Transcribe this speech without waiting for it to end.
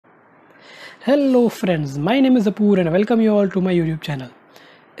Hello friends, my name is Apoor and I welcome you all to my YouTube channel.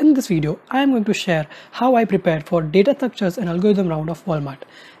 In this video, I am going to share how I prepared for data structures and algorithm round of Walmart,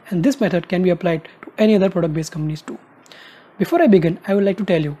 and this method can be applied to any other product based companies too. Before I begin, I would like to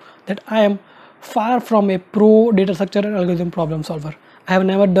tell you that I am far from a pro data structure and algorithm problem solver. I have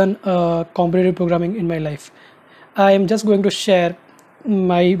never done competitive programming in my life. I am just going to share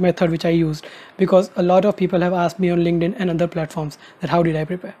my method which I used because a lot of people have asked me on LinkedIn and other platforms that how did I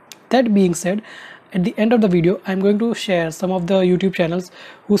prepare. That being said, at the end of the video, I'm going to share some of the YouTube channels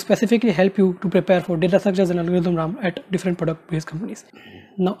who specifically help you to prepare for data structures and algorithm RAM at different product-based companies.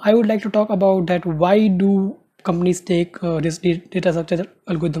 Now, I would like to talk about that why do companies take this data structure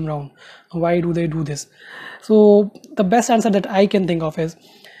algorithm round? Why do they do this? So the best answer that I can think of is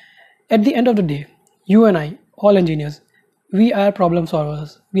at the end of the day, you and I, all engineers, we are problem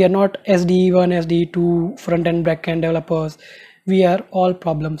solvers. We are not SD1, SD2, front end, back end developers. We are all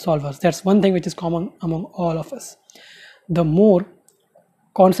problem solvers. That's one thing which is common among all of us. The more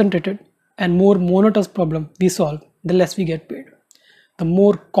concentrated and more monotonous problem we solve, the less we get paid. The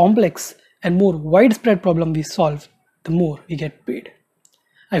more complex and more widespread problem we solve, the more we get paid.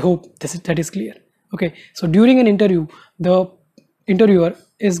 I hope that is clear. Okay, so during an interview, the interviewer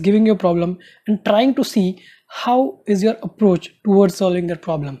is giving you a problem and trying to see how is your approach towards solving that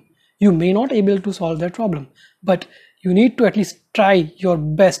problem. You may not able to solve that problem, but you need to at least try your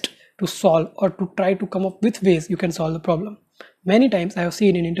best to solve or to try to come up with ways you can solve the problem. Many times I have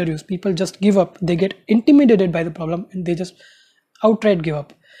seen in interviews people just give up, they get intimidated by the problem and they just outright give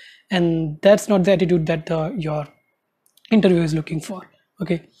up, and that's not the attitude that your interview is looking for.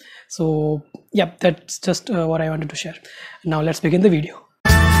 Okay, so yeah, that's just what I wanted to share. Now let's begin the video.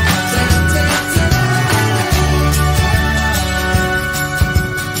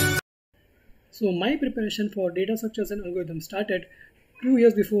 So my preparation for data structures and algorithms started 2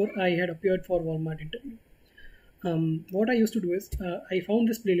 years before I had appeared for Walmart interview. What I used to do is I found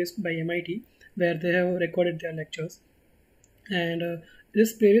this playlist by MIT where they have recorded their lectures, and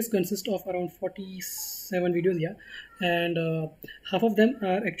this playlist consists of around 47 videos, yeah, and half of them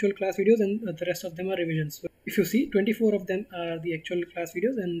are actual class videos and the rest of them are revisions. So if you see, 24 of them are the actual class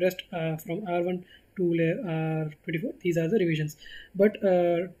videos and rest from R1 to R24, these are the revisions. But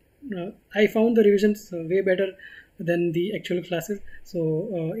I found the revisions way better than the actual classes.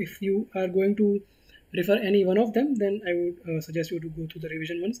 So if you are going to refer any one of them, then I would suggest you to go through the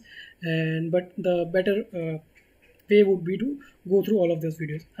revision ones, and but the better way would be to go through all of those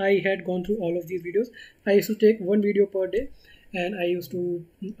videos. I had gone through all of these videos. I used to take one video per day and I used to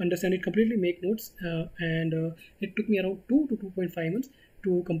understand it completely, make notes, and it took me around 2 to 2.5 months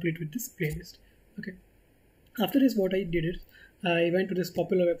to complete with this playlist. Okay, after this, what I did is I went to this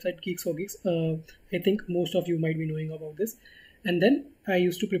popular website Geeks for Geeks. I think most of you might be knowing about this, and then I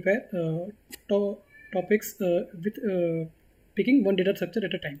used to prepare topics with picking one data structure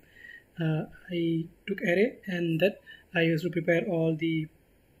at a time. I took array and then I used to prepare all the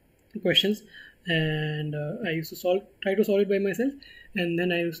questions, and I used to try to solve it by myself, and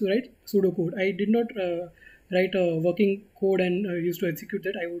then I used to write pseudocode. I did not write a working code and used to execute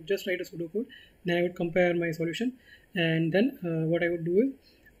that. I would just write a pseudocode, then I would compare my solution, and then what I would do is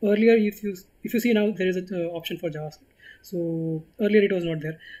earlier, if you see now, there is an option for JavaScript. So earlier it was not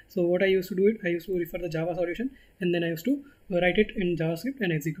there. So what I used to do it, I used to refer the Java solution and then I used to write it in JavaScript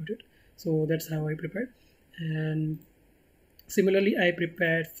and execute it. So that's how I prepared. And similarly, I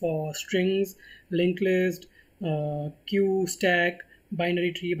prepared for strings, linked list, queue, stack,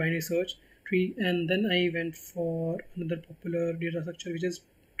 binary tree, binary search tree, and then I went for another popular data structure which is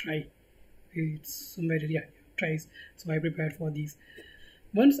trie. It's somewhere, yeah, tries. So I prepared for these.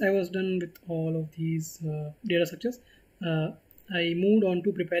 Once I was done with all of these data structures, I moved on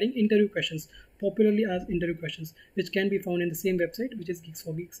to preparing interview questions, popularly as interview questions, which can be found in the same website, which is Geeks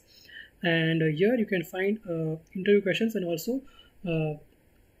for Geeks. And here you can find interview questions and also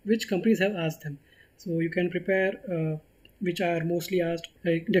which companies have asked them. So you can prepare which are mostly asked.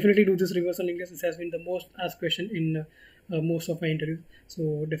 I definitely do this reversal English. This has been the most asked question in most of my interviews.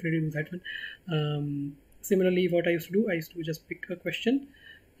 So definitely do that one. Similarly, what I used to do, I used to just pick a question.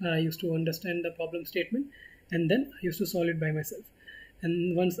 I used to understand the problem statement, and then I used to solve it by myself.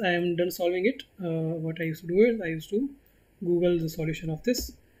 And once I am done solving it, what I used to do is I used to Google the solution of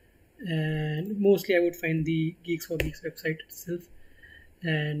this, and mostly I would find the Geeks for Geeks website itself.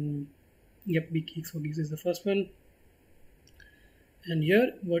 And yep, Geeks for Geeks is the first one. And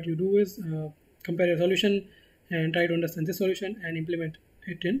here, what you do is compare your solution and try to understand this solution and implement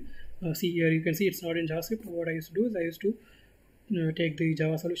it in. See here, you can see it's not in JavaScript. What I used to do is I used to take the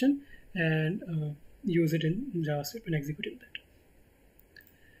Java solution and use it in JavaScript and execute that.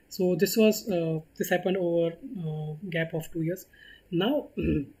 So this happened over gap of 2 years. Now,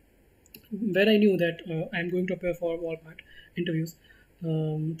 where I knew that I'm going to appear for Walmart interviews,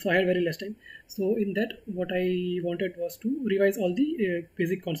 so I had very less time. So in that, what I wanted was to revise all the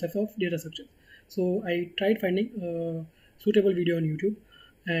basic concepts of data structure. So I tried finding a suitable video on YouTube,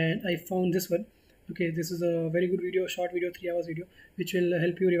 and I found this one. Okay, this is a very good video, short video, 3 hours video, which will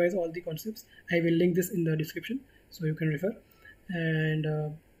help you revise all the concepts. I will link this in the description so you can refer. And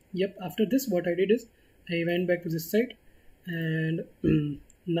yep, after this, what I did is I went back to this site, and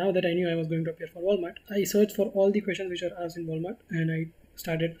now that I knew I was going to appear for Walmart, I searched for all the questions which are asked in Walmart, and I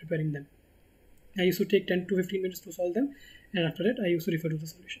started preparing them. I used to take 10 to 15 minutes to solve them, and after that I used to refer to the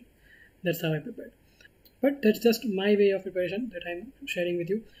solution. That's how I prepared. But that's just my way of preparation that I'm sharing with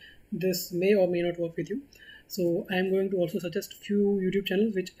you. This may or may not work with you. So I'm going to also suggest few YouTube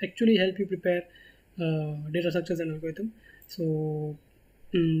channels which actually help you prepare data structures and algorithm. So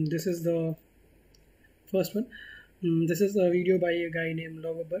this is the first one. This is a video by a guy named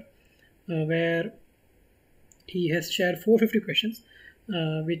Loveber, where he has shared 450 questions,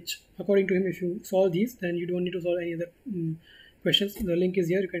 which according to him, if you solve these, then you don't need to solve any other questions. The link is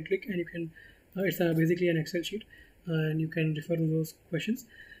here. You can click and you can. It's basically an Excel sheet, and you can refer to those questions.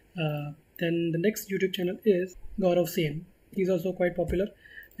 Then the next YouTube channel is Gaurav Sen. He's also quite popular,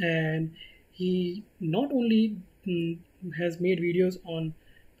 and he not only has made videos on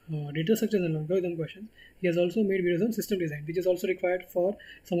data structures and algorithm questions, he has also made videos on system design, which is also required for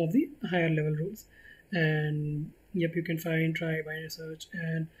some of the higher level roles. And yep, you can find, try, binary search,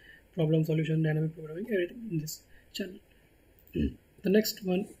 and problem solution, dynamic programming, everything in this channel. The next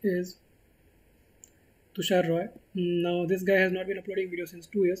one is Tushar Roy. Now this guy has not been uploading videos since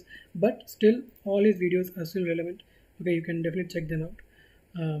 2 years, but still all his videos are still relevant. Okay, you can definitely check them out.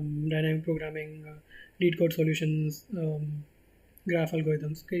 Dynamic programming, lead code solutions, graph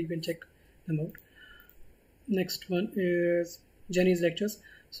algorithms. Okay, you can check them out. Next one is Jenny's lectures.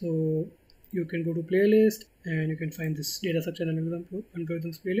 So you can go to playlist and you can find this data structure and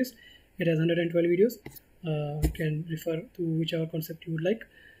algorithms playlist. It has 112 videos. You can refer to whichever concept you would like.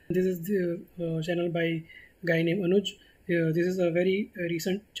 This is the channel by a guy named Anuj. This is a very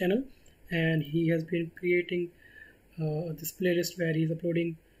recent channel, and he has been creating this playlist where he's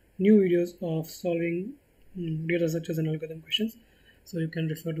uploading new videos of solving data structures and algorithm questions. So you can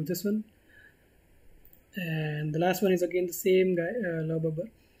refer to this one. And the last one is again the same guy, Love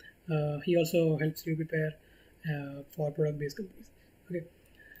Babbar. He also helps you prepare for product-based companies. Okay,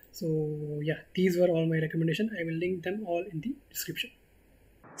 so yeah, these were all my recommendations. I will link them all in the description.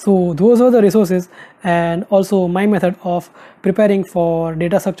 So those are the resources and also my method of preparing for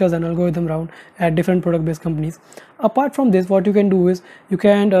data structures and algorithm round at different product-based companies. Apart from this, what you can do is you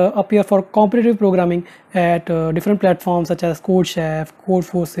can appear for competitive programming at different platforms such as CodeChef,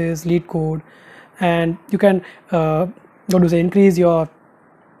 CodeForces, LeetCode, and you can increase your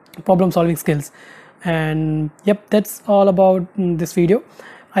problem solving skills. And yep, that's all about this video.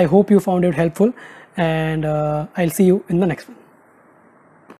 I hope you found it helpful, and I'll see you in the next one.